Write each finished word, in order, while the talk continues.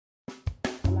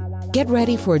Get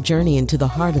ready for a journey into the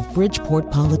heart of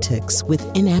Bridgeport politics with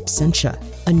In Absentia,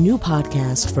 a new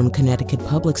podcast from Connecticut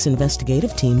Public's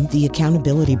investigative team, The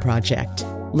Accountability Project.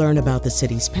 Learn about the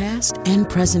city's past and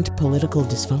present political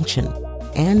dysfunction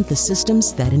and the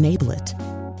systems that enable it.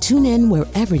 Tune in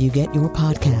wherever you get your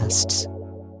podcasts.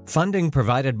 Funding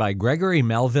provided by Gregory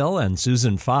Melville and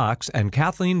Susan Fox and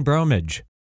Kathleen Bromage.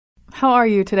 How are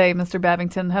you today, Mr.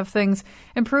 Babington? Have things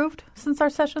improved since our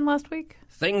session last week?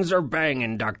 Things are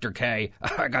banging, Dr. K.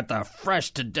 I got the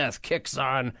fresh-to-death kicks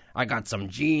on, I got some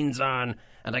jeans on,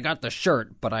 and I got the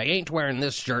shirt, but I ain't wearing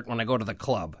this shirt when I go to the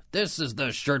club. This is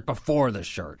the shirt before the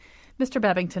shirt. Mr.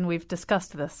 Babington, we've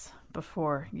discussed this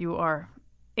before. You are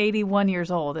 81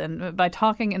 years old, and by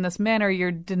talking in this manner,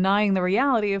 you're denying the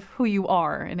reality of who you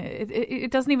are, and it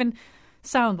doesn't even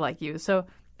sound like you. So,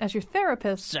 as your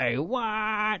therapist... Say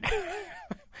what?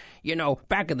 You know,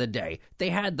 back in the day,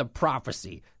 they had the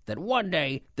prophecy that one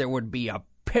day there would be a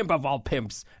pimp of all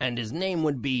pimps, and his name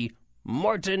would be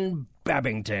Morton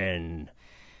Babington.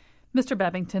 Mr.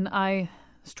 Babington, I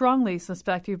strongly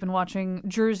suspect you've been watching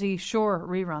Jersey Shore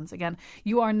reruns again.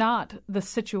 You are not the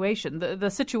situation.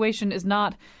 The situation is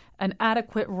not an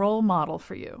adequate role model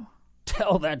for you.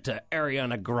 Tell that to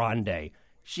Ariana Grande.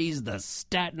 She's the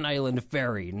Staten Island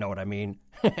Ferry, know what I mean?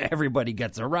 Everybody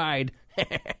gets a ride,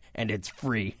 and it's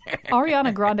free.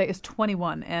 Ariana Grande is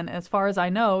 21, and as far as I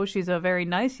know, she's a very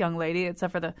nice young lady,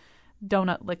 except for the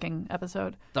donut-licking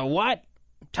episode. The what?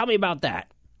 Tell me about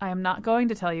that. I am not going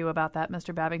to tell you about that,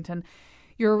 Mr. Babington.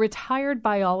 You're a retired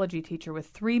biology teacher with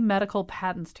 3 medical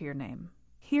patents to your name.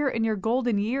 Here in your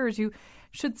golden years, you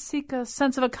should seek a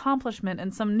sense of accomplishment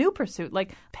in some new pursuit,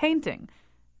 like painting,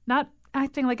 not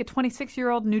acting like a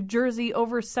 26-year-old New Jersey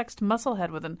oversexed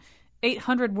musclehead with an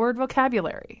 800-word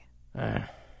vocabulary.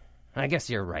 I guess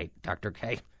you're right, Dr.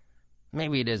 K.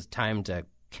 Maybe it is time to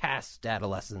cast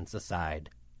adolescence aside.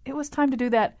 It was time to do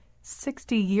that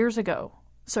 60 years ago,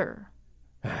 sir.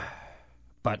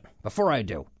 But before I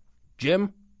do,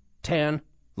 gym, tan,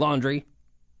 laundry,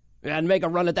 and make a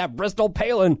run at that Bristol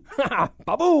Palin.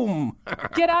 Ba-boom!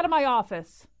 Get out of my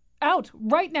office. Out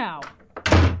right now.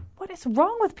 What is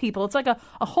wrong with people? It's like a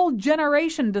whole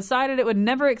generation decided it would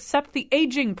never accept the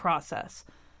aging process.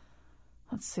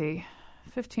 Let's see.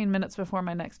 15 minutes before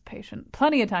my next patient.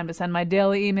 Plenty of time to send my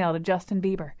daily email to Justin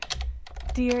Bieber.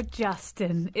 Dear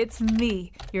Justin, it's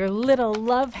me, your little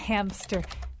love hamster.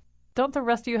 Don't the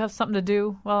rest of you have something to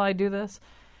do while I do this?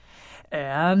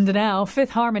 And now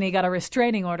Fifth Harmony got a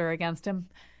restraining order against him.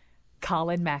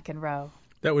 Colin McEnroe.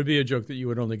 That would be a joke that you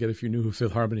would only get if you knew who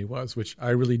Fifth Harmony was, which I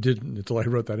really didn't until I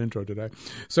wrote that intro today.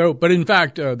 So, but in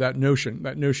fact, that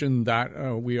notion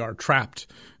that we are trapped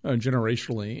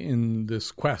generationally in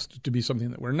this quest to be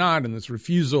something that we're not, and this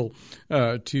refusal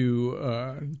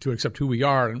to accept who we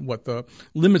are and what the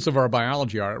limits of our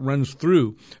biology are, it runs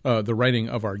through the writing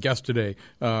of our guest today,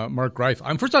 Mark Greif.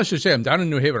 I should say I'm down in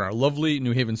New Haven, our lovely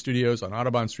New Haven studios on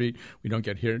Audubon Street. We don't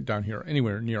get down here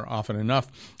anywhere near often enough,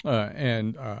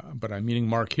 but I'm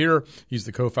meeting Mark here. He's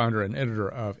the co-founder and editor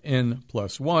of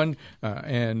N+1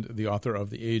 and the author of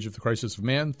The Age of the Crisis of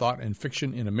Man, Thought and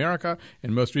Fiction in America,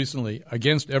 and most recently,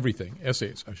 Against Everything,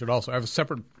 Essays. I have a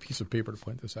separate piece of paper to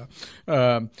point this out.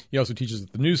 He also teaches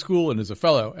at the New School and is a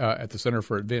fellow at the Center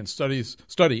for Advanced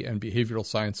Study and Behavioral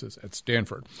Sciences at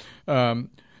Stanford.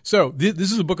 So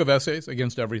this is a book of essays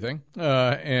against everything,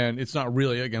 and it's not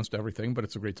really against everything, but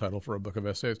it's a great title for a book of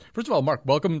essays. First of all, Mark,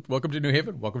 welcome to New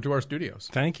Haven. Welcome to our studios.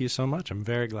 Thank you so much. I'm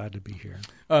very glad to be here.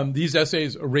 These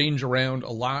essays range around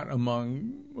a lot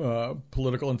among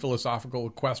political and philosophical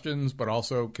questions, but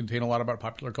also contain a lot about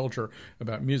popular culture,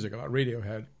 about music, about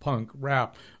Radiohead, punk,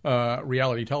 rap,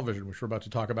 reality television, which we're about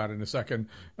to talk about in a second.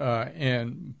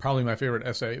 And probably my favorite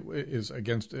essay is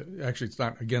actually it's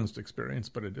not against experience,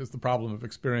 but it is the problem of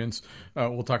experience.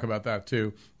 We'll talk about that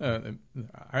too.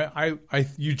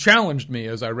 You challenged me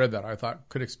as I read that. I thought,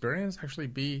 could experience actually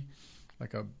be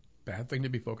like a bad thing to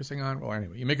be focusing on? Well,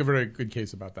 anyway, you make a very good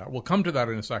case about that. We'll come to that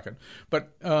in a second.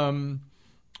 But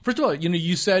first of all,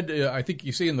 you said, I think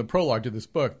you say in the prologue to this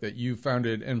book that you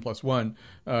founded N+1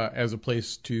 as a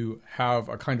place to have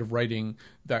a kind of writing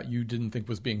that you didn't think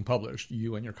was being published.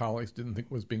 You and your colleagues didn't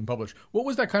think was being published. What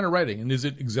was that kind of writing, and is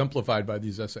it exemplified by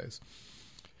these essays?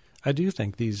 I do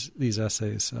think these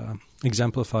essays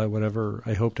exemplify whatever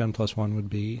I hoped N+1 would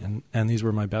be, and these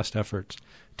were my best efforts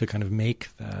to kind of make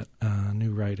that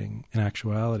new writing an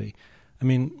actuality. I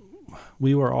mean,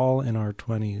 we were all in our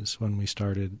 20s when we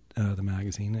started the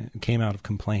magazine. It came out of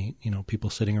complaint, people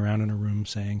sitting around in a room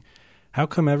saying, how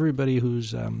come everybody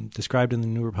who's described in the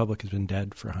New Republic has been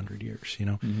dead for 100 years?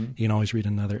 Mm-hmm. You can always read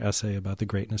another essay about the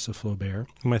greatness of Flaubert,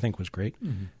 whom I think was great,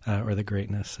 or the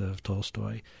greatness of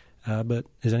Tolstoy. But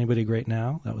is anybody great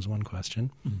now? That was one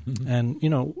question. Mm-hmm.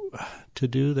 And, to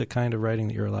do the kind of writing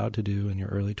that you're allowed to do in your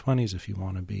early 20s, if you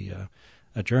want to be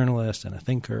a journalist and a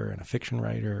thinker and a fiction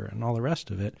writer and all the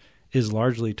rest of it, is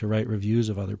largely to write reviews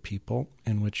of other people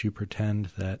in which you pretend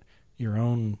that your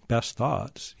own best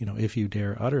thoughts, if you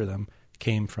dare utter them,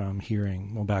 came from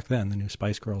hearing, well, back then, the new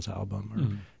Spice Girls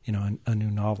album or, a new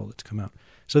novel that's come out.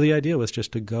 So the idea was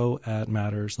just to go at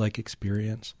matters like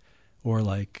experience or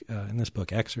like, in this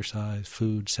book, exercise,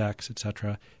 food, sex,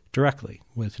 etc., directly,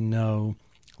 with no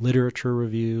literature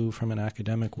review from an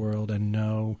academic world and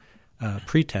no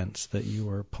pretense that you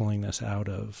were pulling this out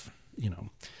of,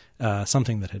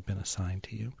 something that had been assigned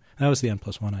to you. That was the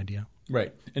N+1 idea.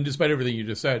 Right. And despite everything you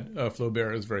just said,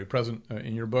 Flaubert is very present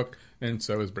in your book, and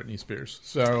so is Britney Spears.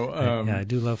 So yeah, I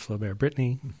do love Flaubert.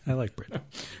 Britney, I like Britney.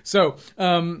 So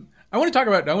I want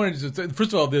to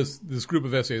first of all, this group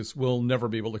of essays will never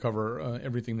be able to cover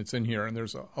everything that's in here, and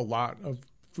there's a lot of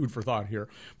food for thought here.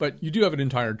 But you do have an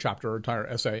entire chapter or entire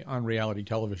essay on reality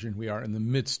television. We are in the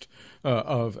midst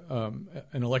of an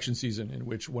election season in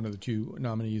which one of the two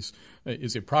nominees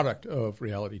is a product of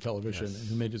reality television and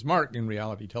who made his mark in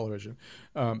reality television.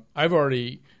 I've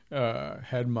already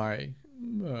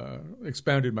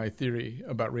expounded my theory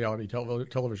about reality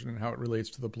television and how it relates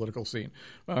to the political scene.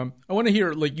 I want to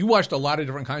hear, you watched a lot of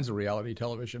different kinds of reality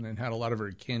television and had a lot of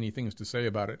very canny things to say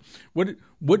about it.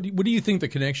 What do you think the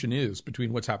connection is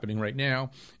between what's happening right now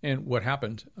and what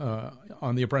happened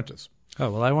on The Apprentice?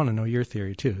 Oh, well, I want to know your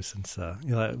theory, too, since,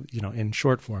 in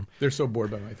short form. They're so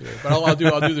bored by my theory. But I'll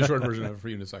do the short version of it for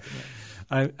you in a second.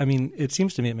 Yeah. I mean, it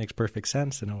seems to me it makes perfect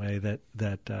sense in a way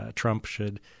that Trump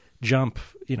should jump,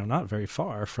 not very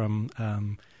far from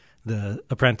the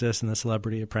Apprentice and the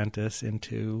Celebrity Apprentice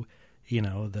into,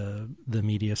 the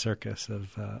media circus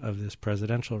of this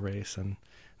presidential race and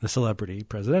the celebrity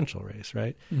presidential race,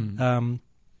 right? Mm.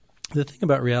 The thing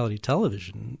about reality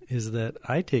television is that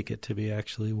I take it to be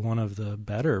actually one of the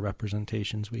better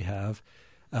representations we have,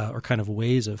 or kind of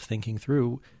ways of thinking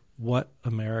through what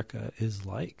America is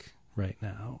like right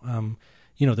now.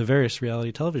 The various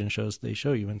reality television shows, they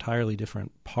show you entirely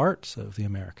different parts of the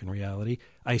American reality.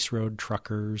 Ice Road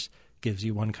Truckers gives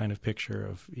you one kind of picture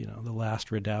of, the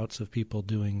last redoubts of people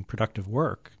doing productive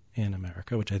work in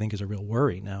America, which I think is a real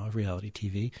worry now of reality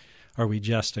TV. Are we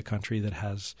just a country that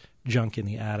has junk in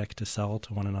the attic to sell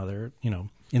to one another,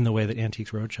 in the way that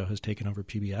Antiques Roadshow has taken over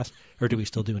PBS, or do we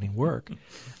still do any work?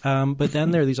 But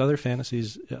then there are these other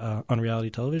fantasies on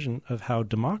reality television of how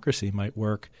democracy might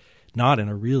work, not in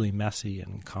a really messy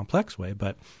and complex way,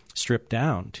 but stripped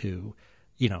down to,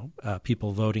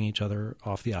 people voting each other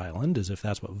off the island as if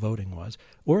that's what voting was.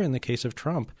 Or in the case of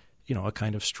Trump, a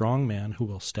kind of strong man who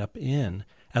will step in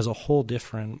as a whole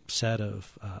different set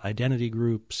of identity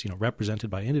groups, represented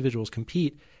by individuals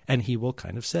compete, and he will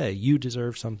kind of say, you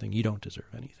deserve something, you don't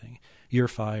deserve anything. You're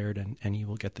fired and you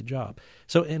will get the job.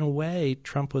 So in a way,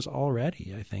 Trump was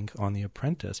already, I think, on The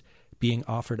Apprentice, being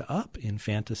offered up in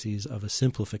fantasies of a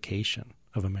simplification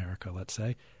of America, let's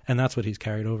say, and that's what he's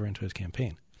carried over into his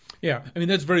campaign. Yeah, I mean,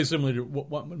 that's very similar to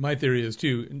what my theory is,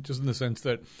 too, just in the sense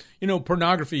that,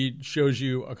 pornography shows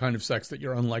you a kind of sex that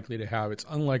you're unlikely to have. It's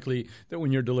unlikely that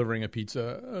when you're delivering a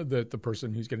pizza that the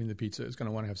person who's getting the pizza is going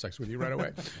to want to have sex with you right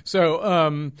away. So,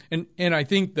 and I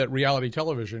think that reality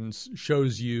television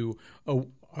shows you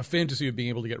a fantasy of being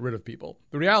able to get rid of people.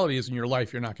 The reality is in your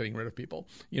life, you're not getting rid of people.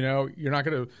 You're not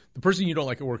going to – the person you don't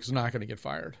like at work is not going to get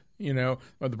fired. Or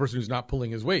the person who's not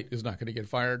pulling his weight is not going to get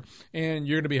fired. And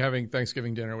you're going to be having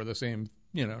Thanksgiving dinner with the same,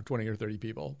 20 or 30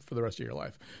 people for the rest of your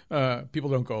life. People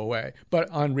don't go away.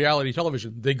 But on reality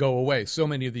television, they go away. So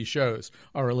many of these shows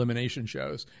are elimination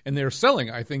shows. And they're selling,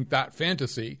 I think, that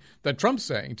fantasy that Trump's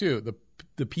saying, too.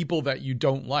 The people that you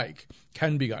don't like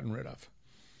can be gotten rid of.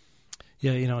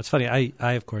 Yeah, it's funny.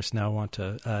 I of course, now want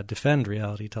to defend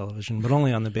reality television, but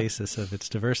only on the basis of its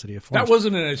diversity of forms. That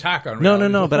wasn't an attack on reality.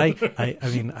 No. But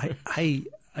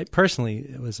I personally,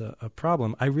 it was a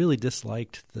problem. I really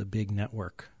disliked the big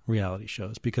network reality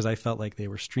shows because I felt like they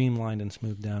were streamlined and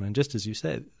smoothed down. And just as you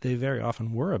said, they very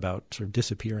often were about sort of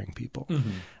disappearing people.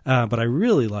 Mm-hmm. But I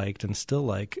really liked and still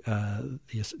like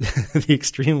the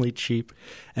extremely cheap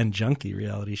and junky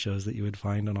reality shows that you would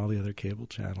find on all the other cable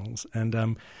channels.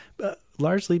 And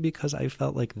largely because I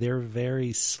felt like their very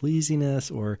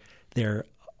sleaziness or their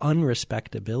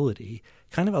unrespectability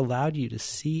kind of allowed you to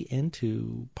see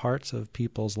into parts of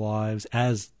people's lives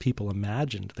as people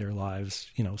imagined their lives,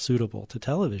 suitable to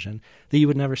television that you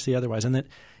would never see otherwise. And that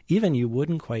even you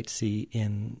wouldn't quite see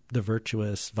in the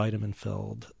virtuous,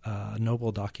 vitamin-filled,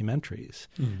 noble documentaries.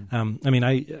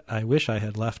 Mm-hmm. I wish I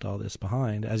had left all this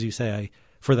behind. As you say, I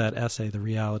for that essay, The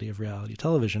Reality of Reality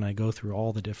Television, I go through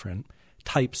all the different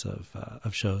types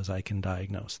of shows I can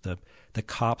diagnose. The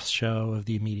cops show of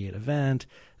the immediate event,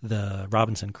 the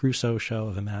Robinson Crusoe show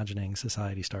of imagining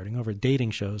society starting over,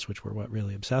 dating shows, which were what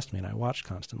really obsessed me and I watched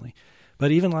constantly. But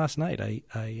even last night,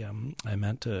 I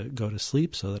meant to go to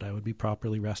sleep so that I would be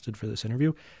properly rested for this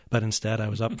interview. But instead, I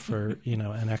was up for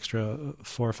an extra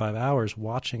 4 or 5 hours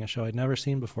watching a show I'd never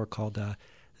seen before called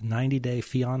 90 Day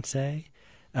Fiancé,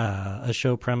 a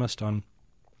show premised on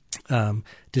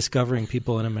discovering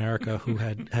people in America who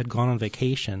had gone on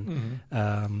vacation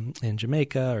in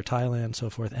Jamaica or Thailand and so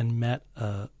forth, and met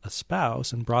a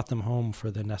spouse and brought them home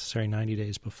for the necessary 90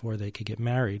 days before they could get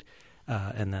married.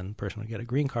 And then the person would get a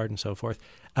green card and so forth.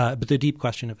 But the deep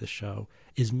question of this show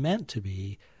is meant to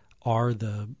be, are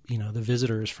the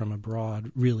visitors from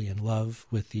abroad really in love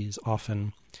with these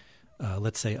often,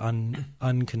 let's say,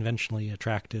 unconventionally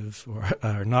attractive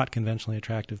or not conventionally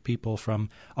attractive people from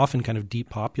often kind of deep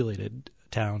populated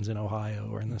towns in Ohio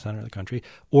or in the center of the country,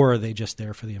 or are they just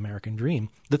there for the American dream?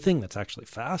 The thing that's actually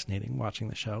fascinating watching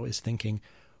the show is thinking,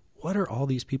 what are all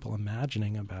these people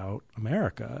imagining about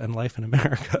America and life in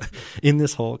America in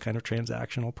this whole kind of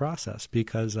transactional process?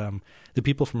 Because the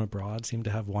people from abroad seem to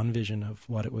have one vision of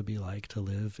what it would be like to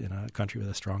live in a country with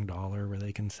a strong dollar where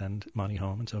they can send money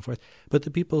home and so forth. But the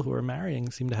people who are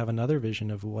marrying seem to have another vision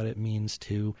of what it means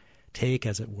to take,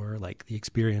 as it were, like the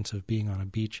experience of being on a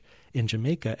beach in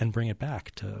Jamaica and bring it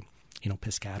back to,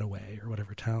 Piscataway or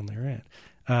whatever town they're in.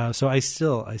 So I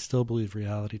still believe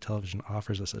reality television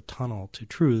offers us a tunnel to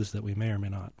truths that we may or may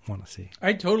not want to see.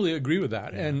 I totally agree with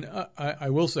that. Yeah. And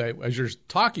I will say, as you're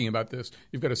talking about this,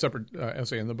 you've got a separate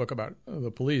essay in the book about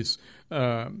the police.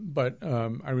 But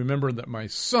I remember that my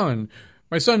son,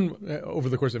 over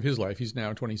the course of his life, he's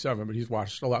now 27, but he's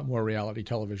watched a lot more reality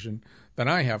television than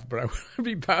I have. But I would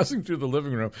be passing through the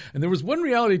living room, and there was one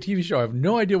reality TV show. I have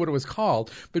no idea what it was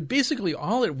called, but basically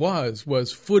all it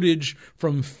was footage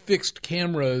from fixed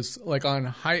cameras, like on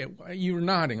high. You were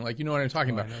nodding, like you know what I'm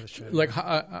talking about, like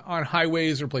on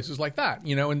highways or places like that,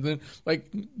 And then like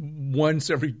once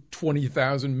every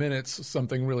 20,000 minutes,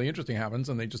 something really interesting happens,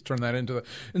 and they just turn that into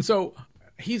and so.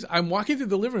 I'm walking through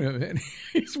the living room and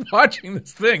he's watching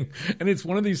this thing. And it's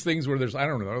one of these things where there's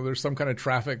some kind of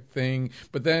traffic thing.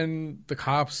 But then the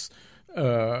cops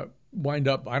wind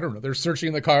up, they're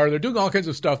searching the car. They're doing all kinds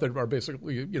of stuff that are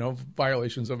basically,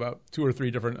 violations of about 2 or 3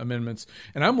 different amendments.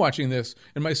 And I'm watching this.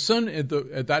 And my son at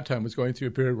that time was going through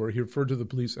a period where he referred to the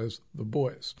police as the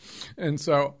boys. And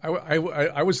so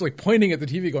I was like pointing at the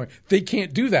TV going, they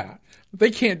can't do that.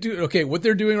 They can't do it. Okay, what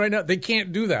they're doing right now, they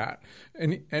can't do that.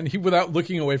 And he, without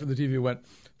looking away from the TV, went,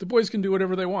 the boys can do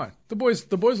whatever they want. The boys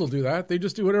will do that. They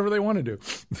just do whatever they want to do.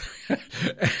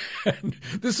 And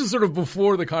this is sort of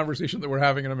before the conversation that we're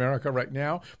having in America right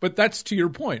now. But that's to your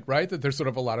point, right? That there's sort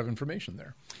of a lot of information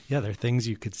there. Yeah, there are things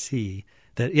you could see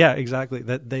that, yeah, exactly,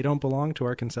 that they don't belong to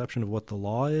our conception of what the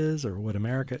law is or what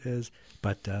America is,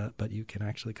 but you can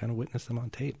actually kind of witness them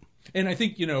on tape. And I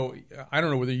think, I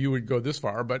don't know whether you would go this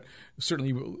far, but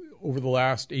certainly over the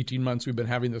last 18 months, we've been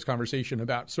having this conversation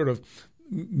about sort of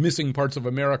missing parts of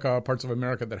America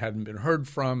that hadn't been heard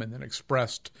from, and then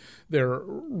expressed their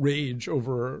rage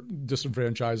over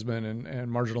disenfranchisement and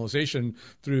marginalization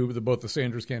through both the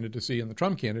Sanders candidacy and the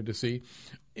Trump candidacy.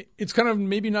 It's kind of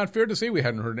maybe not fair to say we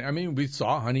hadn't heard it. I mean, we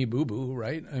saw Honey Boo Boo,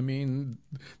 right? I mean,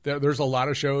 there's a lot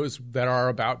of shows that are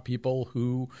about people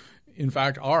who, in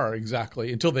fact, are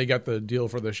exactly, until they get the deal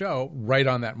for the show, right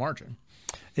on that margin.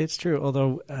 It's true,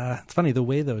 although it's funny, the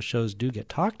way those shows do get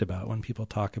talked about when people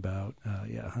talk about,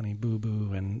 Honey Boo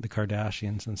Boo and the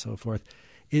Kardashians and so forth,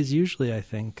 is usually, I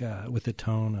think, with a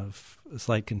tone of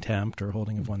slight contempt or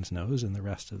holding of one's nose in the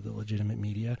rest of the legitimate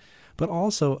media, but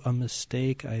also a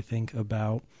mistake, I think,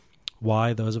 about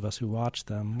why those of us who watch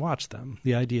them.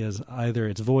 The idea is either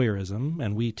it's voyeurism,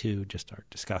 and we too just are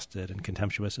disgusted and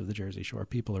contemptuous of the Jersey Shore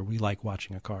people, or we like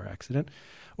watching a car accident,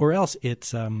 or else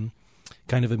it's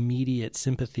kind of immediate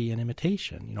sympathy and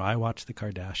imitation. I watch the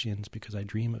Kardashians because I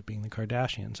dream of being the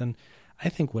Kardashians. And I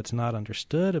think what's not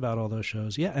understood about all those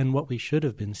shows, and what we should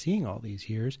have been seeing all these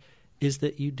years, is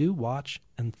that you do watch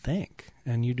and think,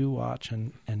 and you do watch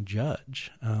and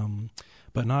judge,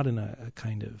 but not in a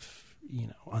kind of,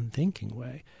 unthinking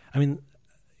way. I mean,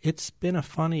 it's been a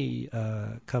funny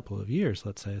couple of years,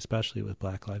 let's say, especially with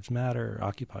Black Lives Matter,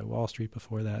 Occupy Wall Street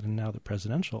before that, and now the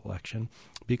presidential election,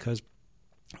 because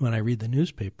when I read the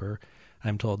newspaper,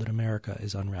 I'm told that America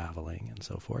is unraveling and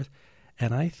so forth.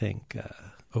 And I think,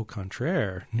 au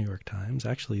contraire, New York Times,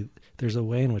 actually, there's a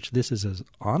way in which this is as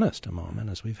honest a moment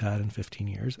as we've had in 15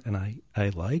 years, and I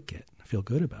like it. I feel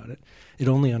good about it. It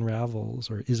only unravels,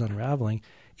 or is unraveling,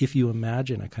 if you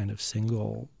imagine a kind of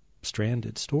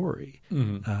single-stranded story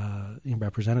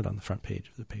represented on the front page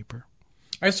of the paper.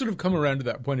 I sort of come around to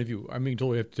that point of view. I'm being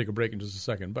told we have to take a break in just a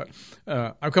second, but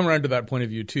I've come around to that point of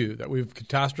view too, that we've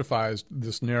catastrophized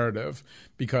this narrative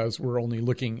because we're only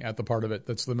looking at the part of it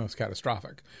that's the most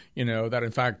catastrophic. That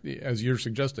in fact, as you're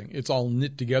suggesting, it's all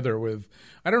knit together with,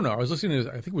 I don't know, I was listening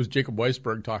to, I think it was Jacob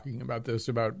Weisberg talking about this,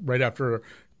 about right after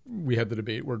we had the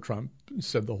debate where Trump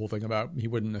said the whole thing about he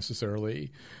wouldn't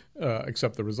necessarily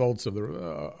accept the results of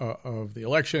the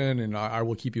election, and I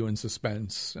will keep you in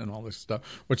suspense and all this stuff,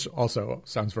 which also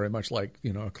sounds very much like a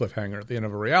cliffhanger at the end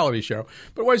of a reality show.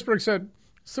 But Weisberg said,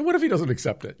 so what if he doesn't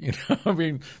accept it? I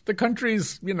mean, the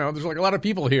country's, there's like a lot of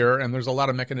people here, and there's a lot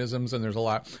of mechanisms, and there's a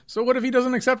lot. So what if he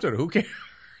doesn't accept it? Who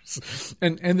cares?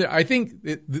 And I think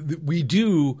we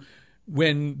do.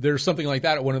 When there's something like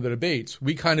that at one of the debates,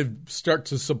 we kind of start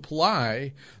to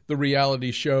supply the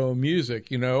reality show music.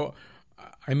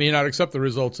 I may not accept the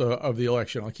results of the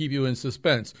election. I'll keep you in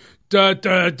suspense. Da,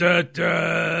 da, da,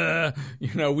 da.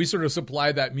 We sort of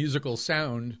supply that musical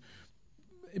sound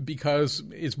because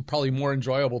it's probably more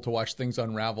enjoyable to watch things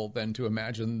unravel than to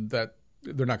imagine that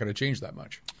they're not going to change that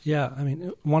much. Yeah, I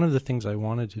mean, one of the things I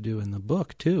wanted to do in the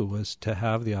book, too, was to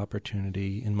have the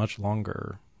opportunity in much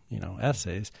longer,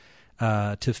 essays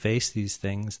to face these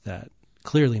things that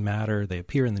clearly matter. They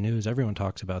appear in the news. Everyone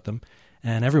talks about them.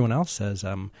 And everyone else says,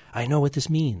 I know what this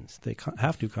means. They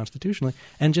have to constitutionally.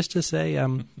 And just to say, I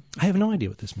have no idea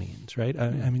what this means, right?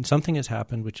 I mean, something has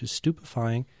happened which is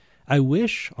stupefying. I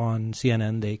wish on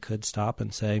CNN they could stop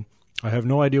and say, I have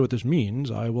no idea what this means.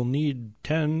 I will need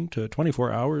 10 to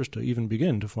 24 hours to even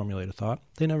begin to formulate a thought.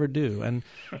 They never do.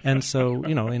 And so,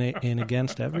 in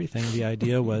Against Everything, the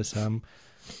idea was,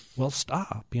 well,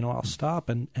 stop. I'll stop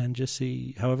and just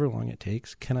see however long it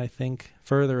takes. Can I think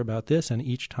further about this? And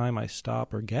each time I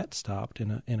stop or get stopped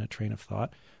in a train of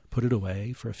thought, put it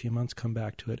away for a few months, come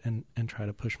back to it, and try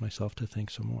to push myself to think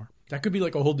some more. That could be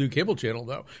like a whole new cable channel,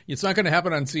 though. It's not going to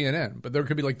happen on CNN, but there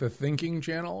could be like the thinking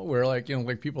channel where like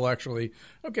people actually,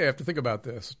 okay, I have to think about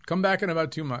this. Come back in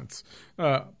about 2 months.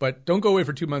 But don't go away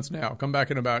for 2 months now. Come back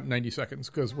in about 90 seconds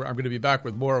because I'm going to be back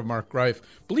with more of Mark Greif.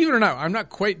 Believe it or not, I'm not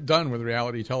quite done with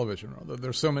reality television.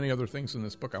 There's so many other things in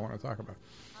this book I want to talk about.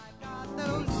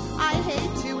 I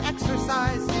hate to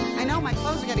exercise. I know my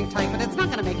clothes are getting tight, but it's not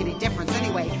going to make any difference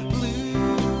anyway.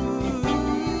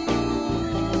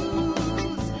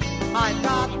 I've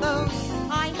got those.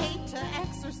 I hate to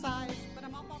exercise, but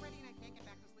I'm up already and I can't get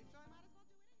back to sleep, so I might as well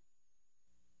do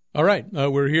it. All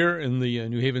right. We're here in the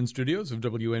New Haven studios of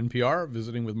WNPR,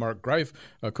 visiting with Mark Greif,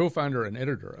 co-founder and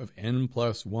editor of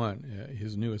N+1.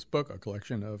 His newest book, a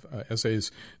collection of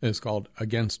essays, is called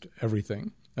Against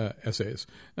Everything. Essays.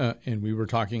 And we were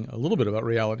talking a little bit about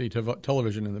reality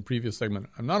television in the previous segment.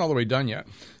 I'm not all the way done yet.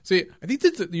 See, I think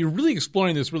that you're really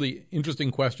exploring this really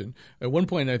interesting question. At one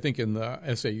point, I think in the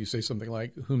essay, you say something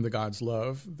like, whom the gods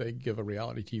love, they give a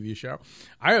reality TV show.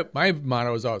 My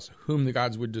motto is always, whom the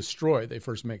gods would destroy, they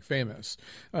first make famous.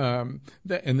 And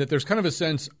that there's kind of a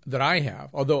sense that I have,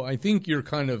 although I think you're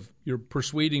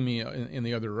persuading me in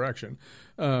the other direction,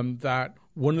 that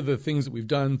one of the things that we've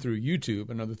done through YouTube,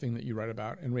 another thing that you write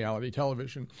about in reality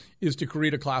television, is to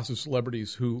create a class of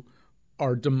celebrities who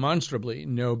are demonstrably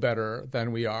no better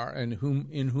than we are and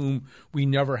in whom we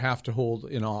never have to hold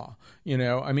in awe.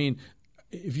 I mean,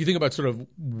 if you think about sort of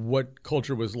what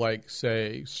culture was like,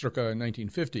 say, circa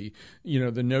 1950,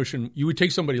 the notion you would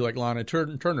take somebody like Lana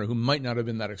Turner, who might not have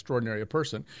been that extraordinary a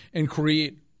person, and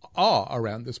create awe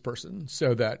around this person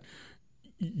so that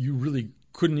you really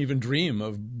couldn't even dream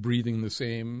of breathing the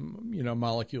same,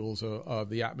 molecules of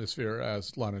the atmosphere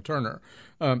as Lana Turner.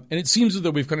 And it seems as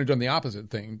though we've kind of done the opposite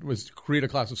thing, was to create a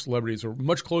class of celebrities who are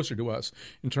much closer to us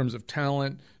in terms of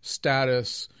talent,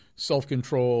 status,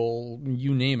 self-control,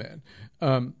 you name it.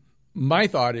 My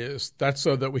thought is that's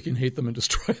so that we can hate them and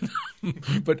destroy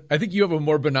them. But I think you have a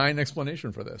more benign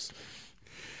explanation for this.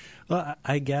 Well,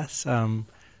 I guess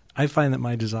I find that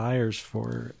my desires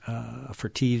for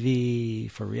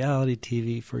TV, for reality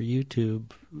TV, for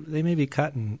YouTube, they may be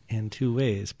cut in two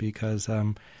ways because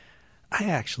I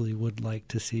actually would like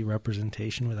to see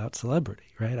representation without celebrity,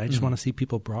 right? I just want to see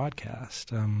people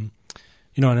broadcast. And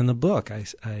in the book,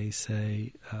 I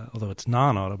say, although it's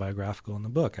non-autobiographical in the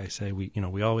book, I say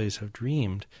we always have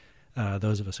dreamed,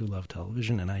 those of us who love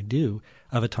television, and I do,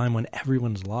 of a time when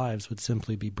everyone's lives would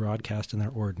simply be broadcast in their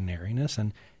ordinariness,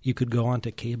 and you could go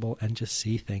onto cable and just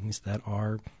see things that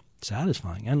are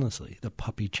satisfying endlessly. The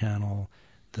Puppy Channel,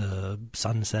 the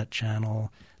Sunset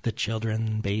Channel, the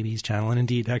Children, Babies Channel, and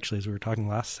indeed, actually, as we were talking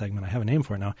last segment, I have a name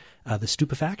for it now, the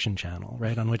Stupefaction Channel,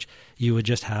 right, on which you would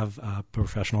just have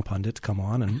professional pundits come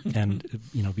on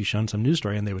and be shown some news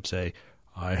story, and they would say,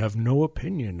 I have no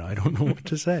opinion. I don't know what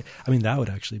to say. I mean, that would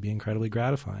actually be incredibly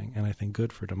gratifying and I think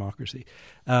good for democracy.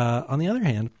 On the other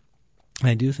hand,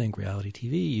 I do think reality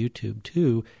TV, YouTube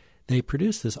too, they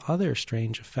produce this other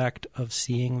strange effect of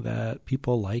seeing that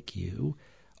people like you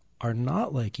are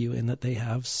not like you in that they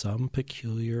have some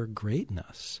peculiar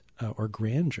greatness or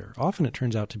grandeur. Often it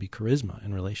turns out to be charisma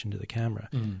in relation to the camera.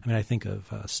 I mean, I think of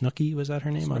Snooki, was that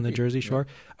her name, on the Jersey Shore?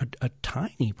 Yeah. A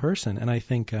tiny person, and I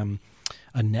think a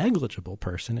negligible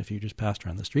person if you just passed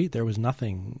her on the street. There was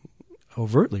nothing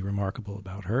overtly remarkable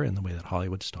about her in the way that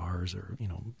Hollywood stars are,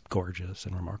 gorgeous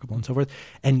and remarkable and so forth.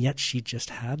 And yet she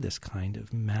just had this kind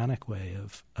of manic way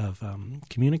of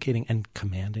communicating and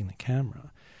commanding the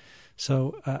camera.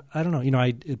 So I don't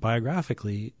know.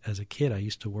 Biographically, as a kid, I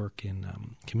used to work in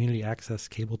community access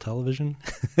cable television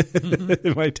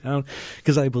in my town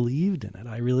because I believed in it.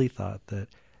 I really thought that,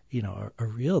 a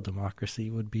real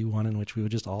democracy would be one in which we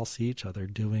would just all see each other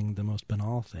doing the most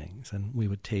banal things. And we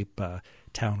would tape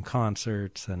town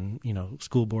concerts and,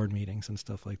 school board meetings and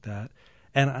stuff like that.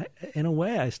 And in a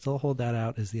way, I still hold that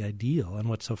out as the ideal. And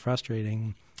what's so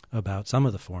frustrating about some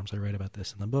of the forms, I write about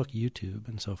this in the book, YouTube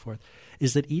and so forth,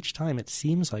 is that each time it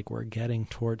seems like we're getting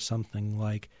towards something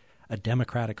like a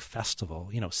democratic festival,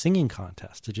 singing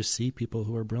contests to just see people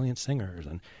who are brilliant singers,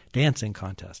 and dancing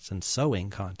contests and sewing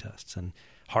contests and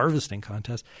harvesting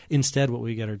contests. Instead, what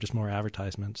we get are just more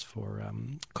advertisements for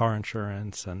car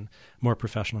insurance and more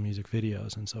professional music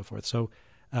videos and so forth. So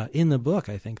in the book,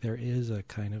 I think there is a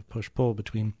kind of push-pull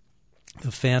between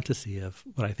the fantasy of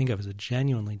what I think of as a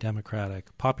genuinely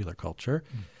democratic popular culture,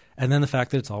 and then the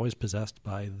fact that it's always possessed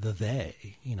by the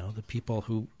they, the people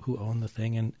who own the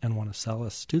thing and want to sell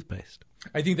us toothpaste.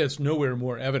 I think that's nowhere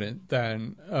more evident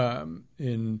than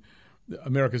in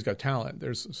America's Got Talent.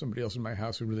 There's somebody else in my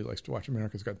house who really likes to watch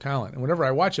America's Got Talent. And whenever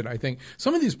I watch it, I think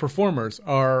some of these performers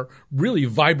are really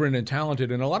vibrant and talented,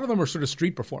 and a lot of them are sort of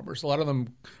street performers. A lot of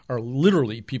them are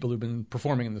literally people who've been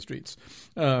performing in the streets.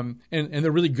 And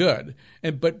they're really good.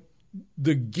 But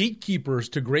the gatekeepers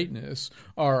to greatness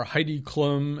are Heidi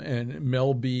Klum and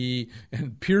Mel B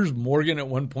and Piers Morgan at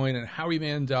one point and Howie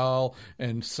Mandel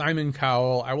and Simon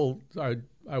Cowell.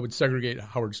 I would segregate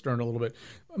Howard Stern a little bit.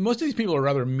 Most of these people are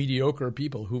rather mediocre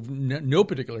people who've no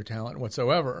particular talent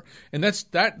whatsoever. And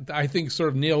that I think sort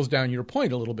of nails down your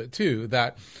point a little bit too,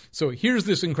 that so here's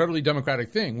this incredibly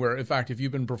democratic thing where, in fact, if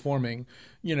you've been performing,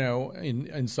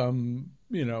 in some,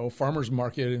 farmer's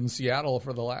market in Seattle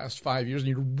for the last 5 years and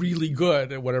you're really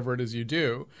good at whatever it is you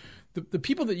do, the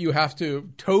people that you have to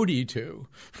toady to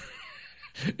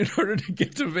in order to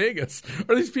get to Vegas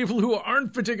are these people who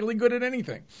aren't particularly good at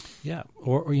anything. Yeah.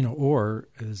 Or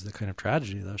as the kind of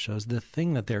tragedy of those shows, the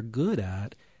thing that they're good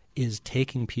at is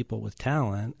taking people with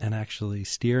talent and actually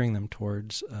steering them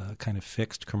towards a kind of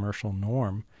fixed commercial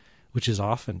norm, which is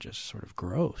often just sort of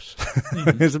gross.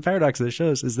 Mm-hmm. There's a paradox of the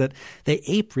shows is that they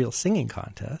ape real singing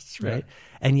contests, right? Yeah.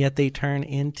 And yet they turn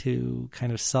into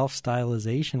kind of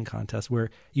self-stylization contests where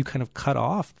you kind of cut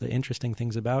off the interesting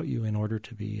things about you in order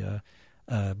to be a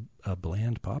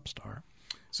bland pop star.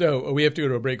 So we have to go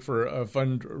to a break for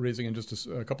fundraising in just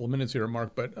a couple of minutes here,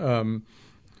 Mark. But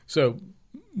so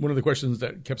one of the questions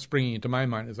that kept springing into my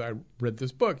mind as I read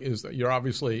this book is that you're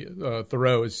obviously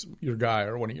Thoreau is your guy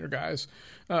or one of your guys.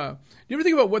 Do you ever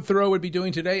think about what Thoreau would be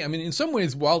doing today? I mean, in some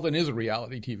ways, Walden is a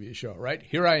reality TV show, right?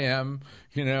 Here I am,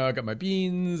 I got my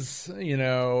beans, I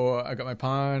got my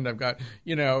pond, I've got,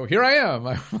 here I am,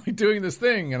 I'm doing this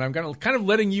thing, and I'm kind of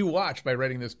letting you watch by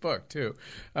writing this book too.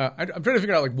 I'm trying to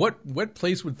figure out what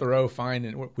place would Thoreau find,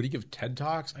 and would he give TED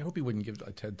Talks? I hope he wouldn't give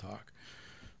a TED Talk.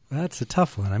 That's a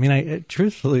tough one. I mean,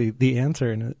 truthfully, the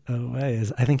answer in a way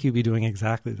is I think he'd be doing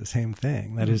exactly the same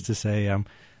thing. That is to say,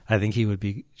 I think he would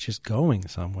be just going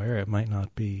somewhere. It might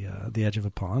not be the edge of a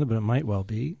pond, but it might well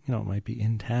be, it might be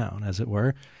in town, as it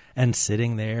were, and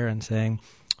sitting there and saying,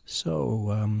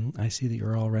 so I see that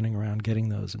you're all running around getting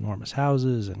those enormous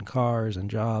houses and cars and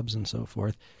jobs and so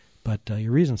forth, but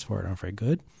your reasons for it aren't very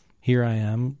good. Here I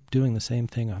am doing the same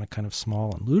thing on a kind of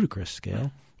small and ludicrous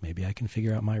scale. Maybe I can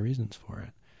figure out my reasons for it.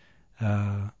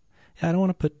 I don't want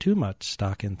to put too much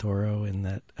stock in Thoreau in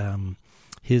that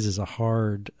his is a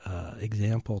hard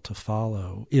example to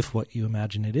follow if what you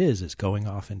imagine it is going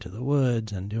off into the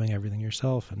woods and doing everything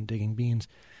yourself and digging beans.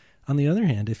 On the other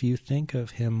hand, if you think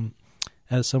of him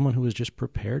as someone who was just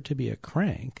prepared to be a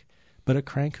crank, but a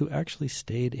crank who actually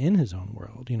stayed in his own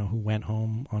world, who went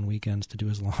home on weekends to do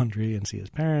his laundry and see his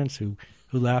parents, who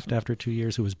left after 2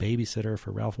 years, who was babysitter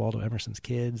for Ralph Waldo Emerson's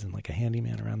kids and like a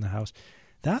handyman around the house.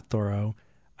 That Thoreau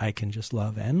I can just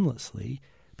love endlessly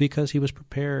because he was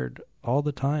prepared all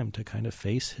the time to kind of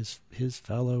face his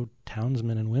fellow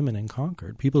townsmen and women in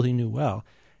Concord, people he knew well,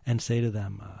 and say to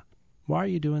them, why are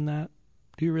you doing that?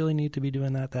 Do you really need to be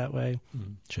doing that way?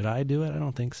 Mm-hmm. Should I do it? I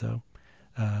don't think so.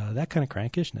 That kind of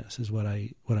crankishness is what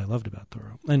I loved about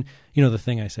Thoreau. And, the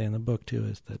thing I say in the book, too,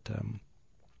 is that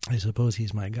I suppose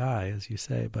he's my guy, as you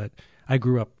say, but I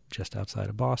grew up just outside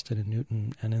of Boston in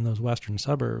Newton, and in those western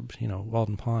suburbs,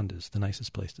 Walden Pond is the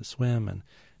nicest place to swim, and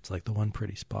it's like the one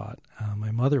pretty spot.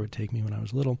 My mother would take me when I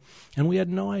was little, and we had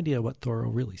no idea what Thoreau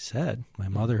really said. My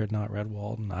mother had not read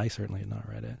Walden. I certainly had not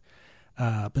read it.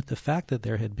 But the fact that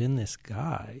there had been this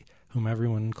guy whom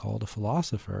everyone called a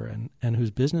philosopher and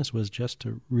whose business was just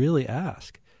to really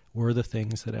ask, were the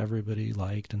things that everybody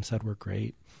liked and said were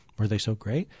great, were they so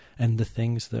great? And the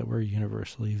things that were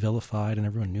universally vilified and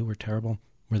everyone knew were terrible,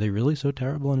 were they really so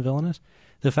terrible and villainous?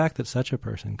 The fact that such a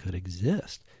person could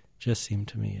exist just seemed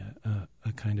to me a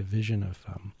kind of vision of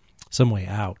some way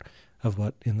out of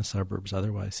what in the suburbs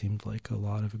otherwise seemed like a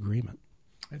lot of agreement.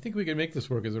 I think we can make this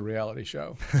work as a reality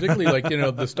show, particularly like,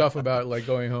 the stuff about like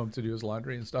going home to do his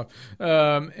laundry and stuff.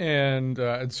 And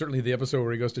certainly the episode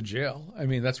where he goes to jail. I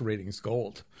mean, that's ratings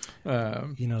gold.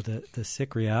 The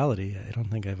sick reality, I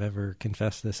don't think I've ever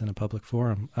confessed this in a public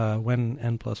forum. When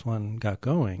N+1 got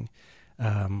going,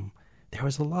 there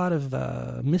was a lot of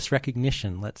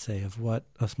misrecognition, let's say, of what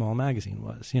a small magazine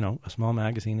was. A small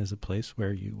magazine is a place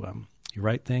where you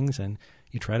write things and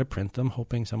you try to print them,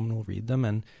 hoping someone will read them.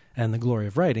 And the glory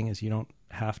of writing is you don't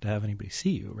have to have anybody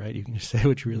see you, right? You can just say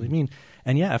what you really mean.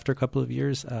 And yeah, after a couple of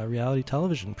years, reality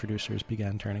television producers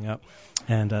began turning up.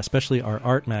 And especially our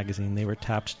art magazine, they were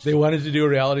tapped. They wanted to do a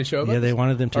reality show about Yeah, they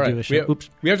wanted them to do a show.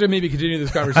 We have to maybe continue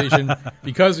this conversation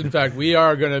because, in fact, we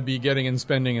are going to be getting and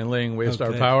spending and laying waste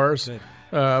our powers.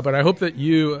 But I hope that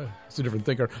you, it's a different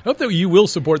thinker, I hope that you will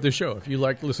support this show. If you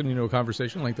like listening to a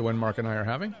conversation like the one Mark and I are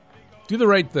having, do the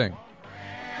right thing.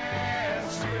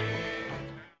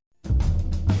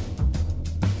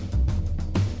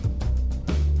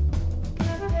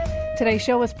 Today's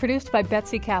show was produced by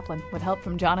Betsy Kaplan with help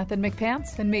from Jonathan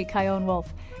McPants and me, Kyone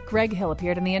Wolfe. Greg Hill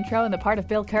appeared in the intro, and the part of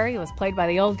Bill Curry was played by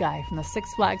the old guy from the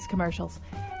Six Flags commercials.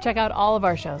 Check out all of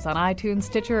our shows on iTunes,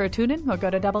 Stitcher, or TuneIn, or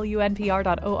go to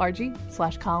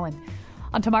wnpr.org/Colin.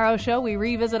 On tomorrow's show, we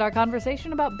revisit our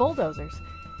conversation about bulldozers.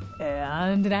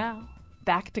 And now,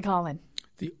 back to Colin.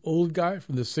 The old guy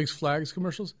from the Six Flags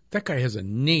commercials? That guy has a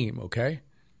name, okay?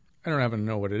 I don't happen to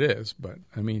know what it is, but,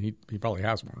 I mean, he probably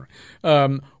has one,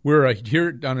 right? We're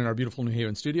here down in our beautiful New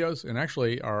Haven studios, and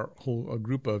actually our whole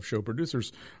group of show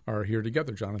producers are here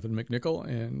together. Jonathan McNichol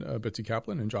and Betsy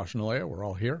Kaplan and Josh and Alea, we're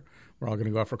all here. We're all going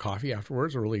to go out for coffee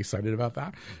afterwards. We're really excited about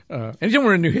that. Anytime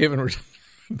we're in New Haven,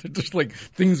 they're just like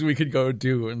things we could go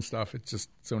do and stuff. It's just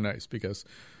so nice because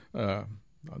the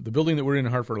building that we're in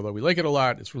Hartford, although we like it a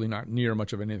lot, it's really not near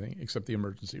much of anything except the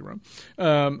emergency room.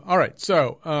 All right,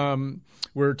 so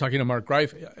we're talking to Mark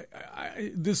Greif.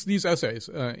 These essays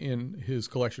in his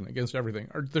collection, Against Everything,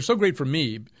 they're so great for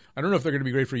me. I don't know if they're going to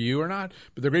be great for you or not,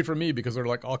 but they're great for me because they're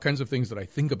like all kinds of things that I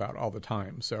think about all the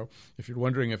time. So if you're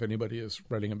wondering if anybody is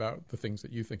writing about the things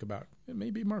that you think about, it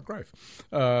may be Mark Greif.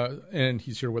 And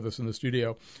he's here with us in the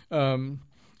studio.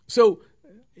 So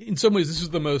in some ways, this is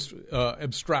the most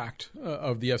abstract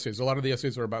of the essays. A lot of the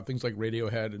essays are about things like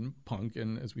Radiohead and punk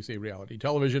and, as we say, reality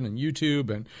television and YouTube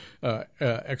and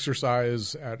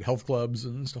exercise at health clubs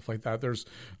and stuff like that. There's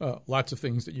lots of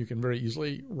things that you can very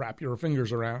easily wrap your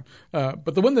fingers around.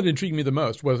 But the one that intrigued me the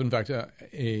most was, in fact,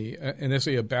 an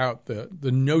essay about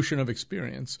the notion of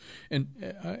experience.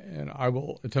 And I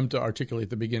will attempt to articulate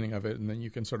the beginning of it, and then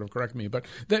you can sort of correct me. But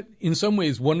that, in some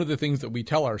ways, one of the things that we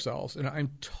tell ourselves, and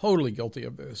I'm totally guilty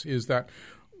of this, is that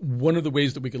one of the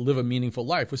ways that we could live a meaningful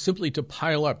life was simply to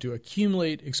pile up, to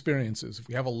accumulate experiences. If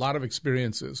we have a lot of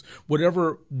experiences,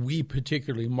 whatever we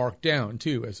particularly mark down,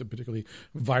 too, as a particularly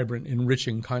vibrant,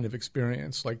 enriching kind of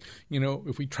experience, like,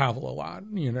 if we travel a lot,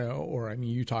 or, I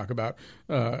mean, you talk about,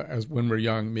 as when we're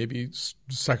young, maybe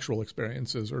sexual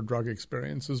experiences or drug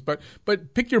experiences, but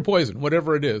pick your poison,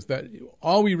 whatever it is, that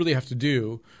all we really have to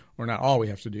do, or not all we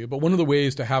have to do, but one of the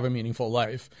ways to have a meaningful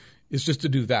life is just to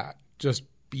do that. Just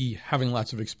be having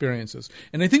lots of experiences.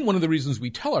 And I think one of the reasons we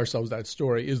tell ourselves that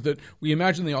story is that we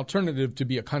imagine the alternative to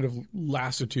be a kind of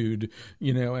lassitude,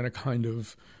 and a kind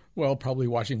of Well, probably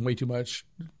watching way too much,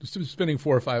 spending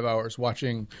 4 or 5 hours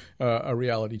watching a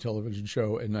reality television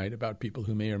show at night about people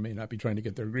who may or may not be trying to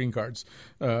get their green cards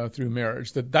through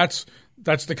marriage. That's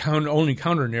the only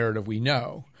counter narrative we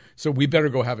know. So we better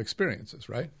go have experiences,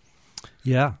 right?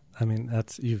 Yeah, I mean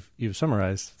you've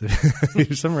summarized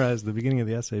you've summarized the beginning of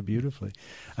the essay beautifully.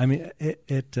 I mean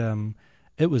it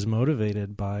was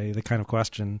motivated by the kind of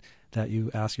question that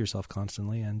you ask yourself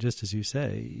constantly, and just as you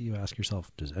say, you ask yourself,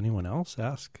 does anyone else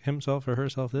ask himself or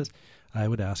herself this? I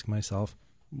would ask myself,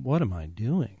 what am I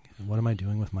doing? What am I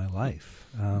doing with my life?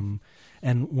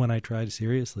 And when I tried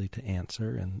seriously to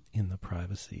answer in the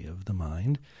privacy of the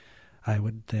mind, I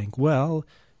would think, well,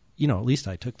 at least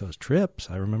I took those trips.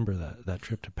 I remember that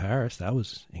trip to Paris. That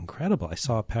was incredible. I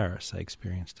saw Paris. I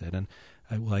experienced it. And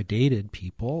I dated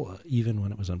people, even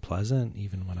when it was unpleasant,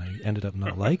 even when I ended up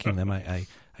not liking them. I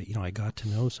got to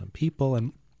know some people.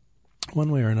 And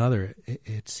one way or another,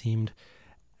 it seemed,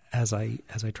 as I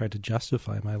tried to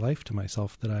justify my life to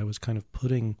myself, that I was kind of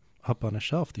putting up on a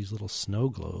shelf these little snow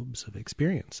globes of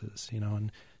experiences,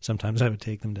 and sometimes I would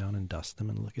take them down and dust them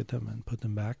and look at them and put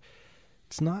them back.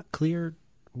 It's not clear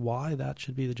why that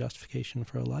should be the justification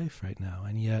for a life right now.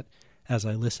 And yet, as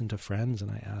I listened to friends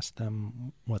and I asked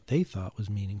them what they thought was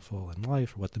meaningful in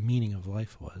life, or what the meaning of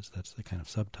life was, that's the kind of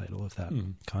subtitle of that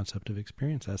concept of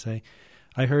experience essay,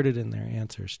 I heard it in their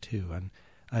answers too. And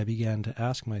I began to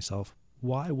ask myself,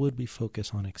 why would we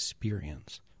focus on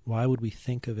experience? Why would we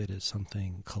think of it as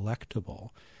something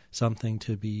collectible, something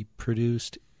to be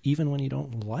produced even when you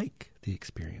don't like the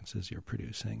experiences you're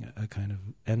producing, a kind of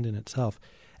end in itself?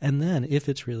 And then if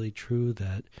it's really true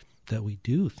that we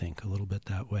do think a little bit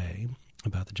that way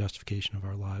about the justification of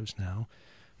our lives now,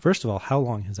 first of all, how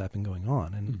long has that been going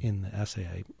on? And in the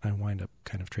essay, I wind up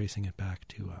kind of tracing it back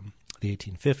to the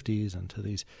 1850s and to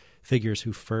these figures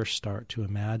who first start to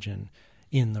imagine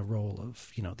in the role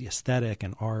of, the aesthetic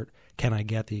and art, can I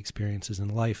get the experiences in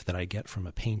life that I get from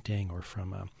a painting or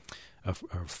from a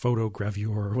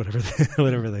photogravure or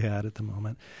whatever they had at the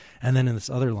moment. And then in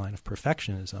this other line of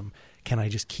perfectionism, can I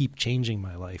just keep changing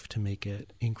my life to make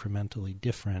it incrementally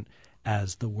different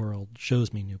as the world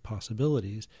shows me new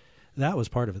possibilities? That was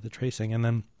part of it, the tracing. And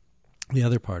then the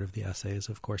other part of the essay is,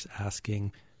 of course,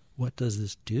 asking, what does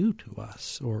this do to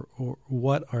us? Or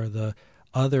what are the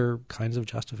other kinds of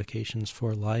justifications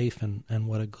for life, and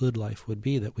what a good life would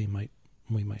be that we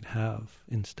might have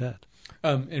instead?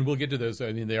 And we'll get to those.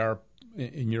 I mean, they are,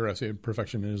 in your essay,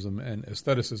 perfectionism and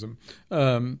aestheticism.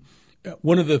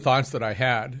 One of the thoughts that I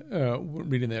had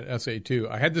reading that essay too,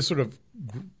 I had this sort of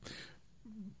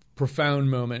profound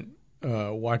moment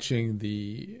watching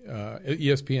the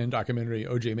ESPN documentary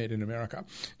O.J. Made in America,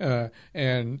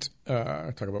 and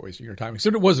talk about wasting your time.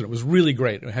 Except it wasn't. It was really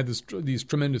great. It had these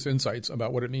tremendous insights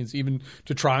about what it means even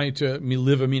to try to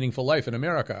live a meaningful life in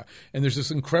America. And there's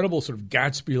this incredible sort of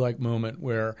Gatsby-like moment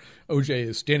where O.J.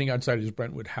 is standing outside his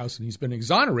Brentwood house, and he's been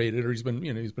exonerated, or he's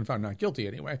been found not guilty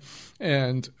anyway.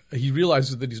 And he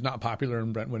realizes that he's not popular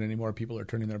in Brentwood anymore. People are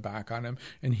turning their back on him,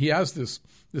 and he has this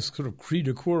sort of cri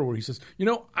de coeur where he says,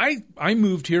 I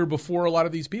moved here before a lot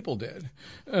of these people did,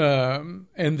 and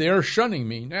they're shunning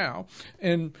me now.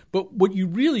 But what you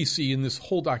really see in this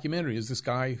whole documentary is this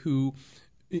guy who,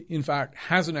 in fact,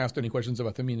 hasn't asked any questions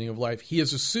about the meaning of life. He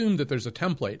has assumed that there's a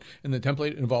template, and the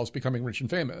template involves becoming rich and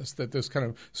famous, that this kind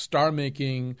of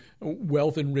star-making,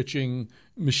 wealth-enriching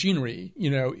machinery,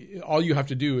 all you have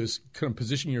to do is kind of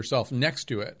position yourself next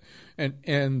to it,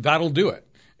 and that'll do it.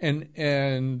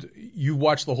 And you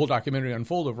watch the whole documentary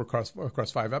unfold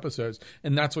across 5 episodes,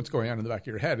 and that's what's going on in the back of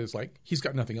your head is like, he's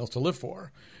got nothing else to live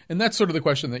for. And that's sort of the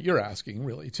question that you're asking,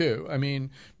 really, too. I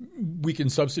mean, we can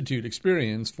substitute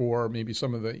experience for maybe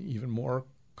some of the even more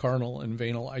carnal and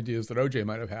venal ideas that O.J.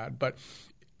 might have had, but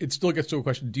it still gets to a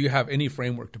question, do you have any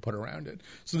framework to put around it?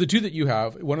 So the two that you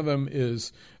have, one of them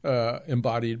is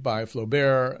embodied by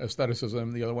Flaubert,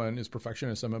 aestheticism. The other one is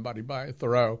perfectionism, embodied by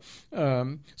Thoreau.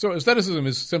 So aestheticism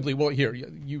is simply, well, here,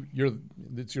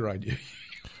 it's your idea.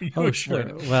 Oh,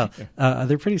 sure. Well,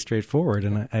 they're pretty straightforward,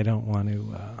 and I don't want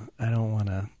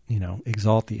to,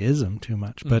 exalt the ism too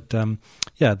much. But the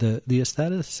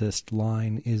aestheticist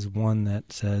line is one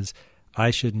that says, I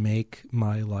should make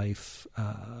my life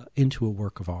into a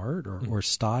work of art, or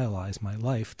stylize my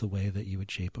life the way that you would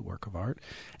shape a work of art.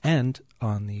 And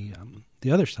on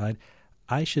the other side,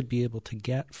 I should be able to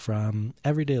get from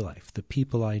everyday life, the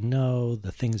people I know,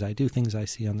 the things I do, things I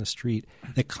see on the street,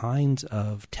 the kinds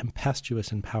of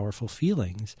tempestuous and powerful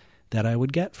feelings that I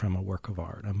would get from a work of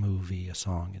art, a movie, a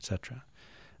song, etc.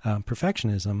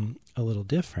 Perfectionism, a little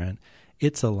different.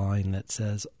 It's a line that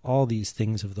says all these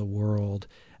things of the world,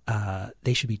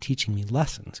 they should be teaching me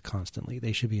lessons constantly.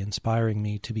 They should be inspiring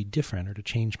me to be different or to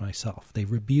change myself. They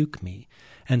rebuke me.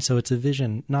 And so it's a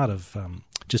vision not of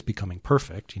just becoming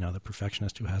perfect, the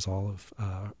perfectionist who has all of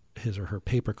his or her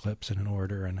paper clips in an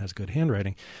order and has good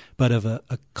handwriting, but of a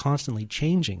constantly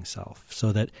changing self,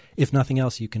 so that if nothing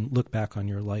else, you can look back on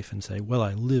your life and say, well,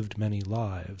 I lived many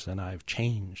lives and I've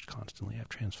changed constantly, I've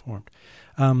transformed.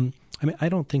 I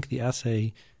don't think the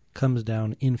essay comes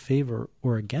down in favor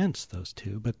or against those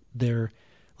two, but they're,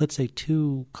 let's say,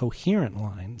 two coherent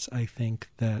lines, I think,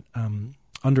 that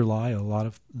underlie a lot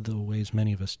of the ways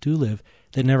many of us do live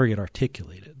that never get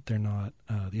articulated. They're not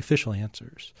the official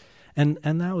answers. And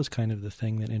that was kind of the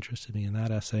thing that interested me in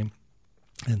that essay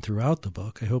and throughout the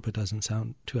book. I hope it doesn't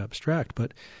sound too abstract,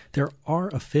 but there are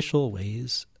official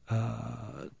ways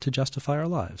to justify our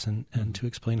lives and to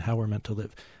explain how we're meant to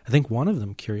live. I think one of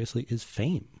them, curiously, is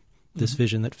fame. This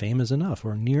vision that fame is enough,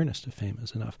 or nearness to fame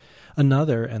is enough.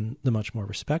 Another, and the much more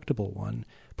respectable one,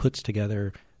 puts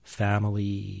together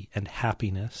family and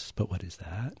happiness. But what is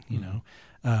that,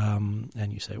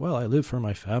 And you say, well, I live for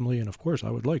my family, and of course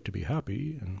I would like to be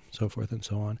happy, and so forth and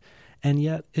so on. And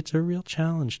yet it's a real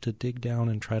challenge to dig down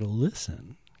and try to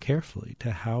listen carefully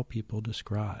to how people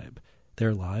describe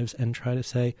their lives and try to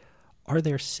say, are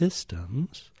there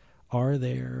systems, are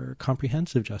there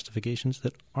comprehensive justifications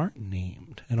that aren't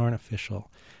named and aren't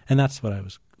official? And that's what I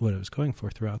was going for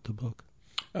throughout the book.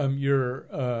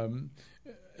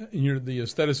 In the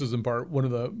aestheticism part, one of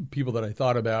the people that I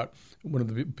thought about, one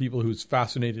of the people who's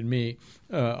fascinated me,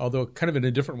 although kind of in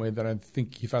a different way that I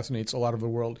think he fascinates a lot of the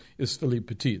world, is Philippe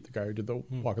Petit, the guy who did the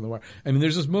Walk on the Wire. I mean,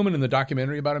 there's this moment in the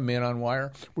documentary about him, Man on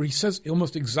Wire, where he says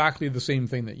almost exactly the same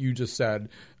thing that you just said,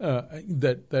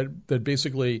 that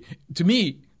basically, to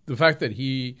me, the fact that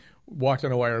he walked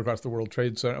on a wire across the World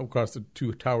Trade Center, across the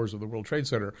two towers of the World Trade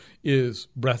Center, is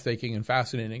breathtaking and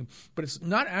fascinating. But it's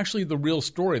not actually the real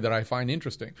story that I find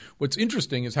interesting. What's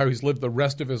interesting is how he's lived the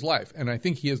rest of his life. And I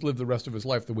think he has lived the rest of his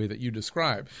life the way that you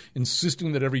describe,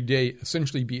 insisting that every day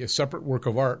essentially be a separate work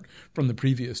of art from the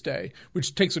previous day,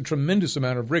 which takes a tremendous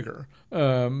amount of rigor.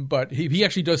 But he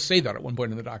actually does say that at one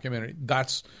point in the documentary.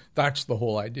 That's the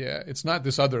whole idea. It's not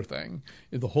this other thing.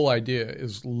 The whole idea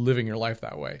is living your life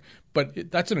that way.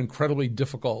 But that's an incredibly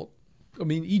difficult – I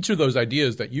mean, each of those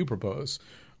ideas that you propose,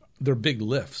 they're big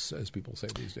lifts, as people say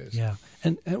these days. Yeah.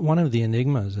 And one of the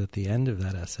enigmas at the end of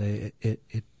that essay,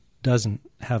 it doesn't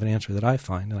have an answer that I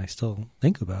find, and I still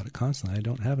think about it constantly. I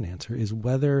don't have an answer, is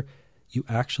whether you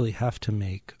actually have to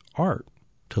make art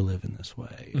to live in this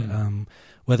way,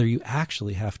 whether you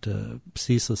actually have to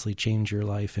ceaselessly change your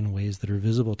life in ways that are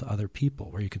visible to other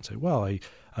people, where you can say, well,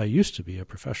 I used to be a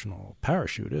professional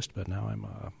parachutist, but now I'm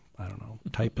a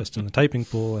typist in the typing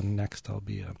pool, and next I'll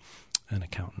be an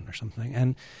accountant or something.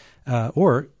 And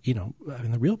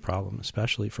the real problem,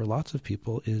 especially for lots of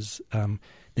people, is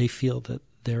they feel that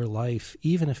their life,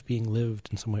 even if being lived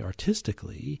in some way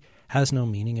artistically, has no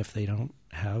meaning if they don't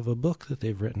have a book that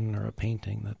they've written or a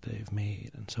painting that they've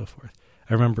made and so forth.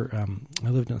 I remember I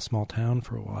lived in a small town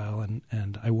for a while,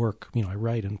 and I work, I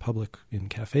write in public in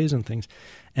cafes and things,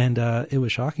 and it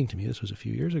was shocking to me. This was a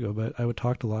few years ago, but I would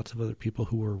talk to lots of other people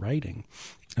who were writing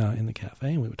in the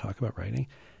cafe, and we would talk about writing,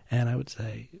 and I would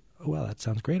say, oh, well, that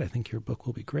sounds great. I think your book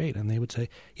will be great. And they would say,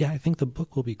 yeah, I think the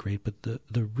book will be great, but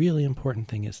the really important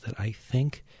thing is that I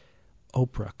think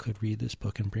Oprah could read this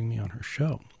book and bring me on her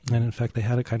show. And in fact, they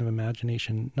had a kind of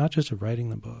imagination, not just of writing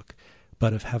the book,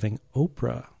 but of having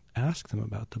Oprah ask them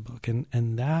about the book. And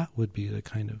that would be the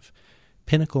kind of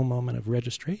pinnacle moment of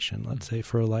registration, let's say,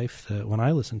 for a life that, when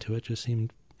I listened to it, just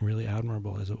seemed really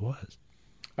admirable as it was.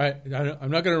 I'm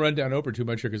not going to run down Oprah too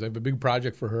much here because I have a big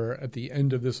project for her at the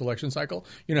end of this election cycle.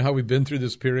 You know how we've been through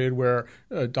this period where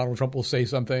Donald Trump will say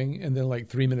something and then like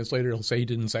 3 minutes later he'll say he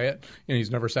didn't say it and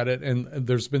he's never said it. And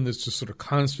there's been this just sort of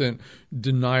constant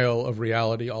denial of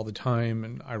reality all the time.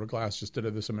 And Ira Glass just did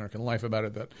a This American Life about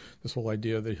it, that this whole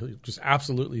idea that he'll just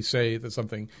absolutely say that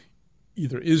something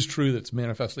either is true that's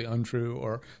manifestly untrue,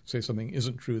 or say something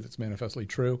isn't true that's manifestly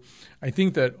true. I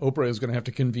think that Oprah is going to have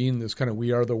to convene this kind of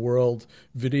We Are the World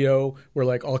video where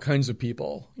like all kinds of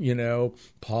people,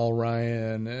 Paul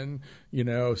Ryan and,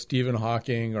 Stephen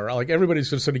Hawking, or like everybody's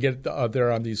going to sort of get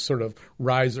there on these sort of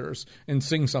risers and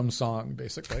sing some song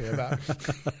basically about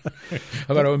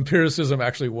about how empiricism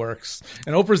actually works.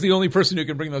 And Oprah's the only person who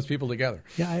can bring those people together.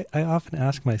 Yeah, I often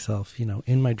ask myself,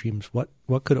 in my dreams, what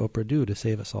could Oprah do to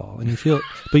save us all? And you feel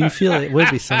it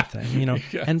would be something,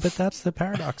 Yeah. But that's the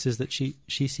paradox, is that she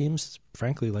seems,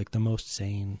 frankly, like the most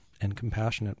sane and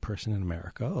compassionate person in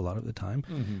America a lot of the time.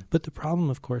 Mm-hmm. But the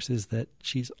problem, of course, is that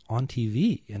she's on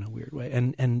TV in a weird way.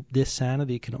 And this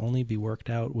sanity can only be worked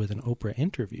out with an Oprah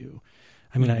interview.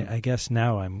 I mean, I guess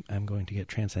now I'm going to get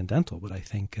transcendental, but I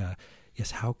think,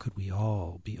 yes, how could we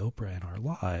all be Oprah in our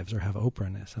lives or have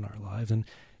Oprah-ness in our lives? And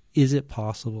is it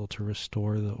possible to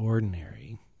restore the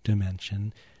ordinary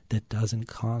dimension that doesn't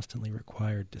constantly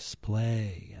require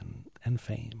display and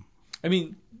fame? I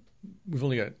mean, we've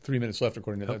only got 3 minutes left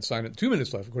according to that sign. 2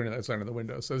 minutes left according to that sign on the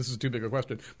window. So this is too big a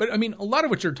question. But I mean, a lot of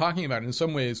what you're talking about in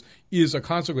some ways is a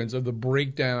consequence of the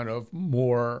breakdown of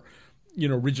more,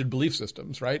 rigid belief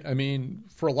systems, right? I mean,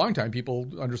 for a long time, people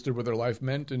understood what their life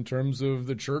meant in terms of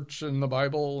the church and the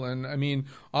Bible. And I mean,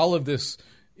 all of this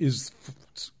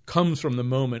comes from the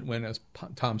moment when, as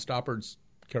Tom Stoppard's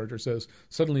character says,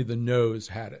 suddenly the no's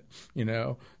had it,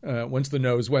 once the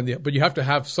no's won. But you have to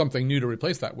have something new to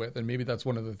replace that with. And maybe that's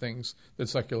one of the things that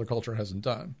secular culture hasn't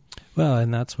done. Well,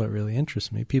 and that's what really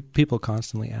interests me. People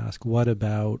constantly ask, what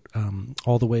about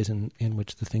all the ways in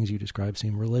which the things you describe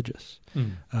seem religious?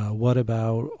 What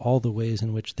about all the ways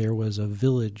in which there was a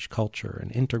village culture, an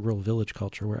integral village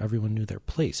culture where everyone knew their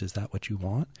place? Is that what you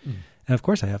want? And of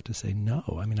course I have to say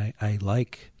no. I mean, I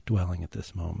like dwelling at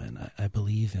this moment. I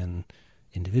believe in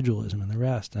individualism and the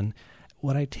rest. And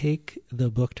what I take the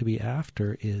book to be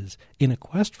after is in a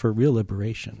quest for real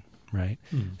liberation, right?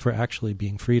 For actually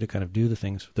being free to kind of do the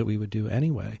things that we would do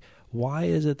anyway. Why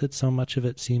is it that so much of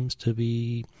it seems to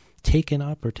be taken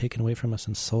up or taken away from us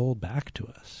and sold back to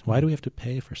us? Why do we have to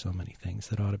pay for so many things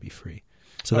that ought to be free?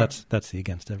 So that's the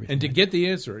against everything. And to get the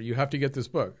answer, you have to get this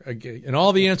book. And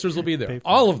all the answers will be there.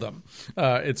 All of them.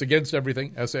 It's Against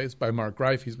Everything, Essays by Mark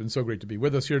Greif. He's been so great to be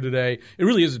with us here today. It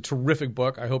really is a terrific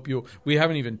book. I hope we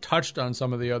haven't even touched on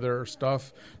some of the other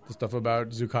stuff, the stuff about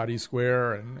Zuccotti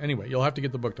Square. And anyway, you'll have to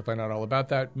get the book to find out all about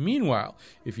that. Meanwhile,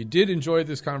 if you did enjoy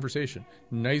this conversation,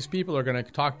 nice people are going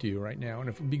to talk to you right now. And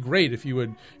it would be great if you're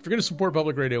going to support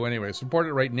public radio anyway, support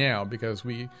it right now, because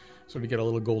we sort of get a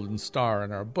little golden star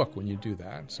in our book when you do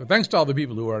that. So thanks to all the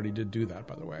people who already did do that,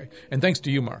 by the way. And thanks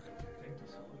to you, Mark.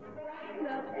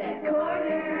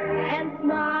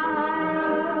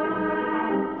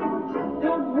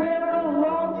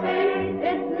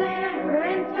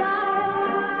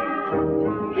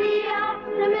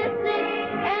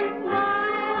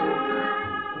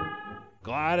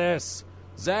 Gladys,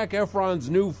 Zac Efron's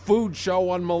new food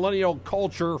show on Millennial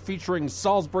Culture featuring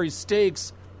Salisbury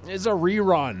steaks is a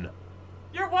rerun.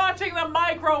 You're watching the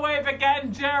microwave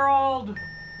again, Gerald!